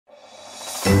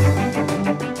I'm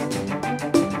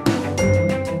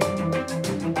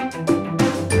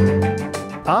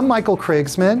Michael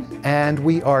Krigsman, and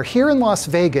we are here in Las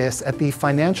Vegas at the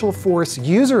FinancialForce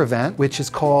user event, which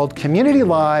is called Community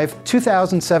Live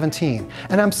 2017.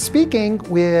 And I'm speaking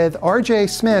with RJ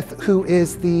Smith, who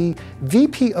is the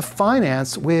VP of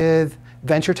Finance with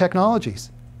Venture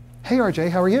Technologies. Hey RJ,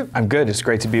 how are you? I'm good, it's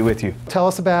great to be with you. Tell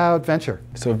us about Venture.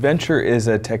 So Venture is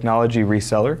a technology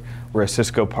reseller. We're a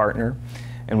Cisco partner,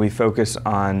 and we focus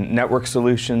on network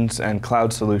solutions and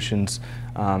cloud solutions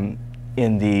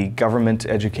in the government,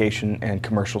 education, and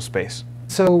commercial space.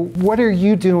 So what are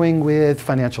you doing with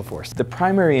FinancialForce? The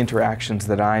primary interactions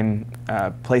that I'm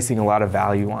placing a lot of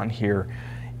value on here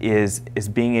is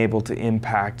being able to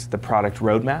impact the product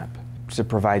roadmap, to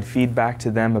provide feedback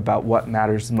to them about what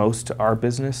matters most to our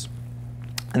business,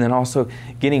 and then also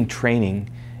getting training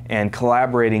and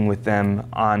collaborating with them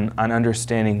on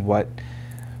understanding what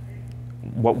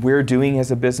we're doing as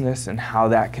a business and how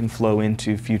that can flow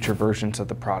into future versions of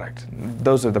the product.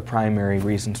 Those are the primary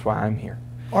reasons why I'm here.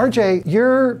 RJ,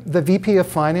 you're the VP of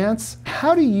Finance.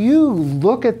 How do you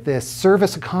look at this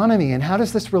service economy, and how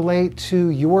does this relate to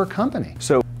your company?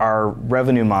 So our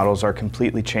revenue models are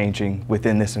completely changing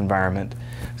within this environment.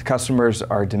 Customers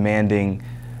are demanding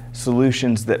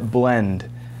solutions that blend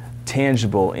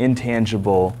tangible,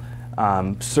 intangible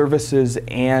services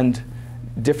and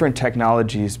different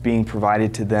technologies being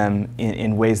provided to them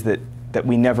in ways that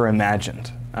we never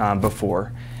imagined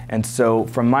before. And so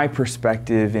from my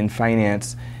perspective in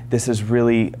finance, this is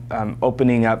really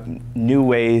opening up new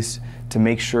ways to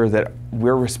make sure that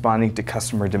we're responding to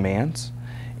customer demands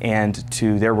and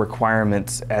to their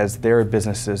requirements as their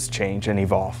businesses change and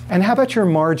evolve. And how about your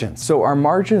margins? So our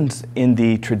margins in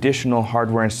the traditional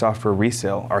hardware and software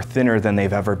resale are thinner than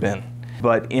they've ever been.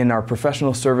 But in our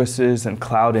professional services and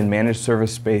cloud and managed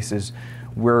service spaces,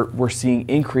 we're seeing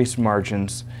increased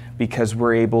margins because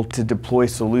we're able to deploy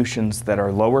solutions that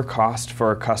are lower cost for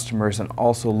our customers and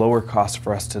also lower cost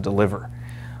for us to deliver.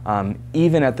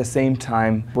 Even at the same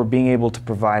time, we're being able to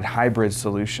provide hybrid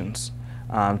solutions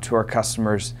to our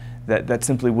customers that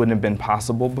simply wouldn't have been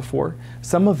possible before.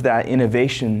 Some of that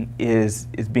innovation is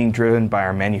being driven by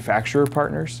our manufacturer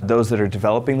partners, those that are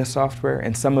developing the software,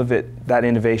 and some of that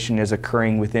innovation is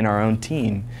occurring within our own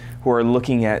team who are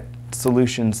looking at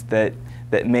solutions that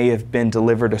may have been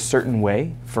delivered a certain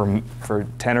way for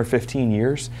 10 or 15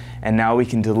 years, and now we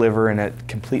can deliver in a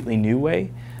completely new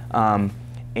way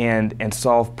and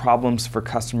solve problems for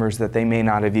customers that they may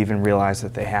not have even realized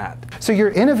that they had. So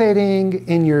you're innovating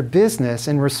in your business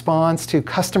in response to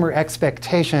customer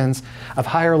expectations of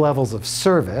higher levels of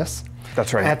service.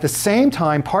 That's right. At the same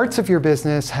time, parts of your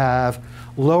business have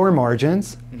lower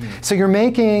margins. So you're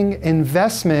making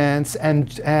investments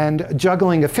and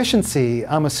juggling efficiency,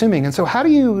 I'm assuming. And so how do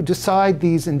you decide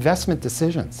these investment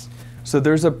decisions? So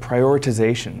there's a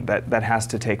prioritization that has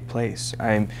to take place.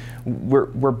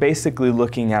 We're basically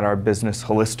looking at our business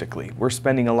holistically. We're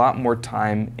spending a lot more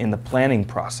time in the planning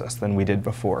process than we did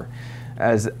before.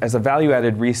 As a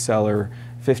value-added reseller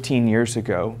 15 years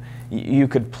ago, you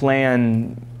could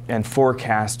plan and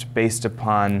forecast based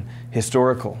upon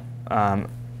historical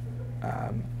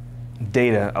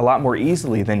data a lot more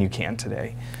easily than you can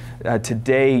today.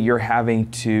 Today you're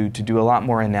having to do a lot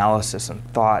more analysis and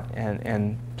thought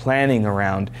and planning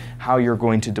around how you're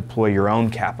going to deploy your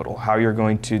own capital, how you're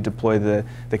going to deploy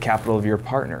the capital of your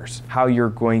partners, how you're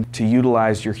going to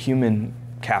utilize your human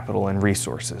capital and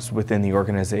resources within the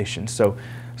organization. So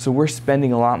we're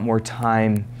spending a lot more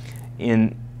time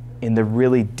in the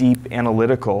really deep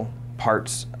analytical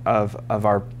parts of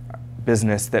our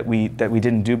business that we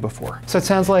didn't do before. So it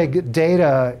sounds like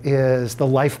data is the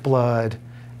lifeblood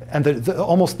and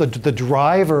almost the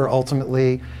driver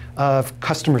ultimately of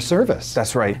customer service.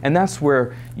 That's right. And that's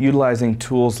where utilizing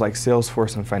tools like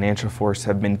Salesforce and FinancialForce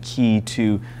have been key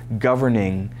to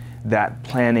governing that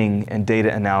planning and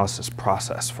data analysis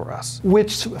process for us. Which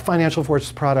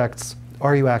FinancialForce products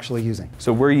are you actually using?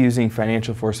 So we're using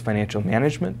FinancialForce Financial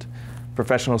Management,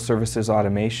 Professional Services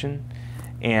Automation,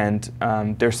 and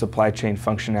their supply chain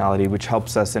functionality, which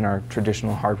helps us in our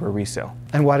traditional hardware resale.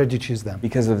 And why did you choose them?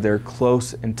 Because of their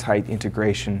close and tight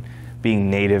integration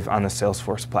being native on the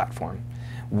Salesforce platform.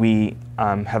 We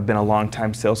have been a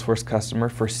long-time Salesforce customer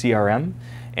for CRM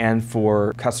and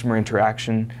for customer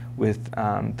interaction with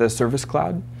the Service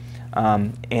Cloud.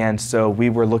 And so we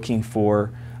were looking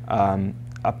for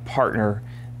a partner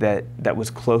that was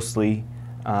closely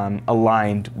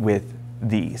aligned with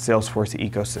the Salesforce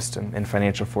ecosystem, and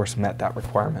FinancialForce met that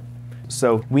requirement.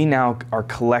 So we now are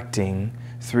collecting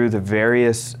through the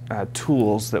various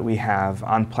tools that we have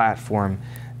on platform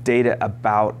data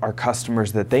about our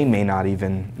customers that they may not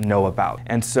even know about.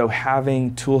 And so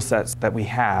having tool sets that we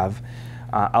have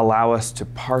allow us to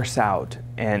parse out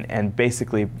and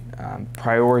basically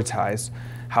prioritize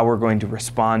how we're going to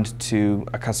respond to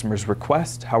a customer's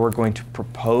request, how we're going to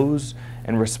propose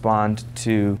and respond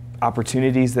to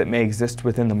opportunities that may exist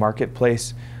within the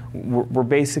marketplace. We're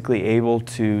basically able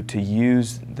to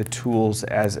use the tools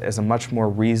as a much more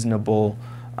reasonable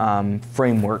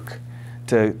framework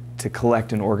to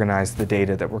collect and organize the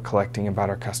data that we're collecting about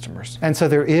our customers. And so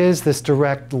there is this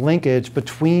direct linkage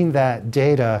between that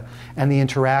data and the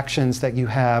interactions that you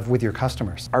have with your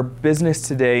customers. Our business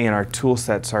today and our tool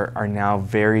sets are now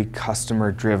very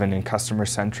customer driven and customer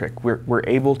centric. We're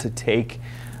able to take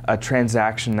a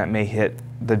transaction that may hit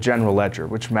the general ledger,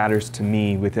 which matters to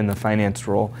me within the finance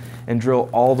role, and drill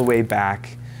all the way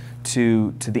back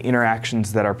to the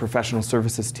interactions that our professional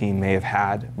services team may have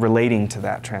had relating to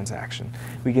that transaction.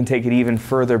 We can take it even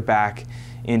further back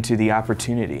into the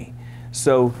opportunity.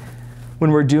 So when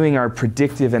we're doing our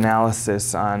predictive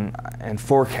analysis and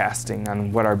forecasting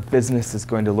on what our business is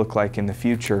going to look like in the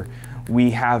future,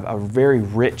 we have a very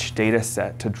rich data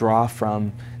set to draw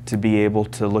from to be able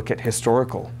to look at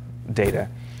historical data.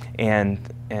 And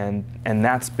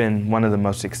that's been one of the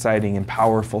most exciting and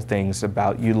powerful things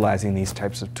about utilizing these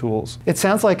types of tools. It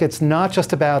sounds like it's not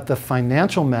just about the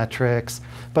financial metrics,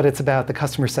 but it's about the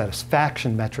customer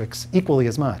satisfaction metrics equally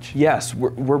as much. Yes,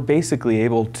 we're basically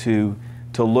able to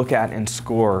look at and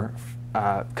score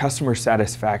customer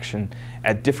satisfaction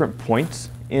at different points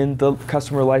in the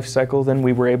customer life cycle than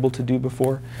we were able to do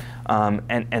before.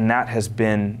 And that has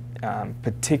been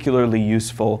particularly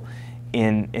useful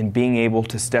in being able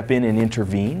to step in and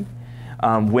intervene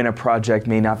when a project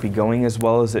may not be going as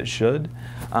well as it should.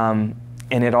 And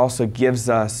it also gives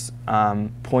us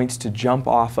points to jump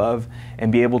off of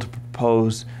and be able to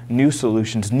propose new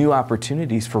solutions, new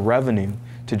opportunities for revenue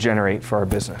to generate for our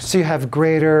business. So you have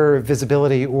greater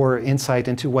visibility or insight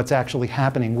into what's actually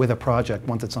happening with a project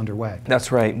once it's underway.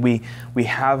 That's right. We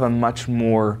have a much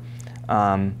more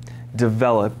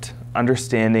developed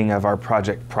understanding of our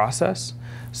project process.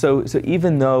 So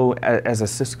even though as a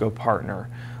Cisco partner,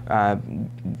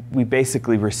 we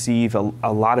basically receive a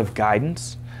lot of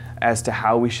guidance as to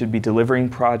how we should be delivering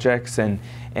projects, and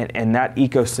that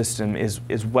ecosystem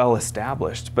is well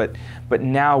established. But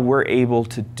now we're able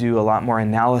to do a lot more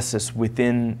analysis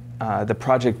within the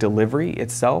project delivery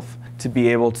itself to be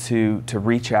able to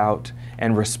reach out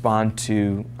and respond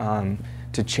to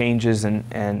changes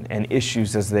and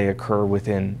issues as they occur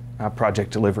within project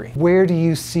delivery. Where do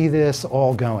you see this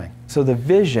all going? So the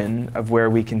vision of where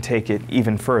we can take it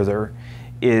even further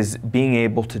is being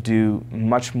able to do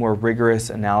much more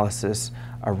rigorous analysis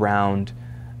around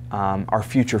our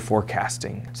future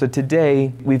forecasting. So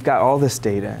today we've got all this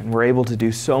data and we're able to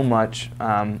do so much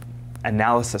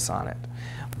analysis on it,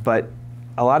 but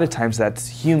a lot of times that's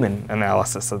human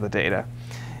analysis of the data.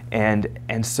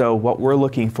 And so what we're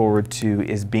looking forward to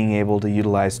is being able to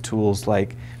utilize tools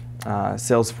like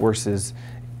Salesforce's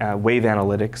Wave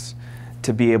Analytics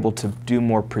to be able to do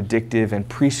more predictive and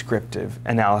prescriptive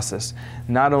analysis,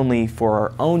 not only for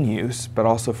our own use, but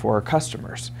also for our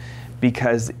customers.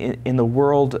 Because in the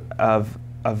world of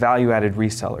value-added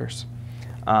resellers,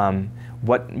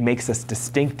 what makes us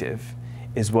distinctive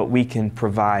is what we can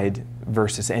provide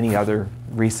versus any other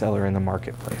reseller in the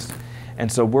marketplace.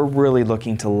 And so we're really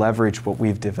looking to leverage what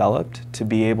we've developed to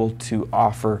be able to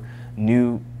offer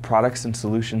new products and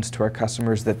solutions to our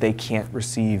customers that they can't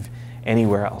receive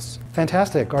anywhere else.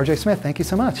 Fantastic. RJ Smith, thank you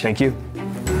so much. Thank you.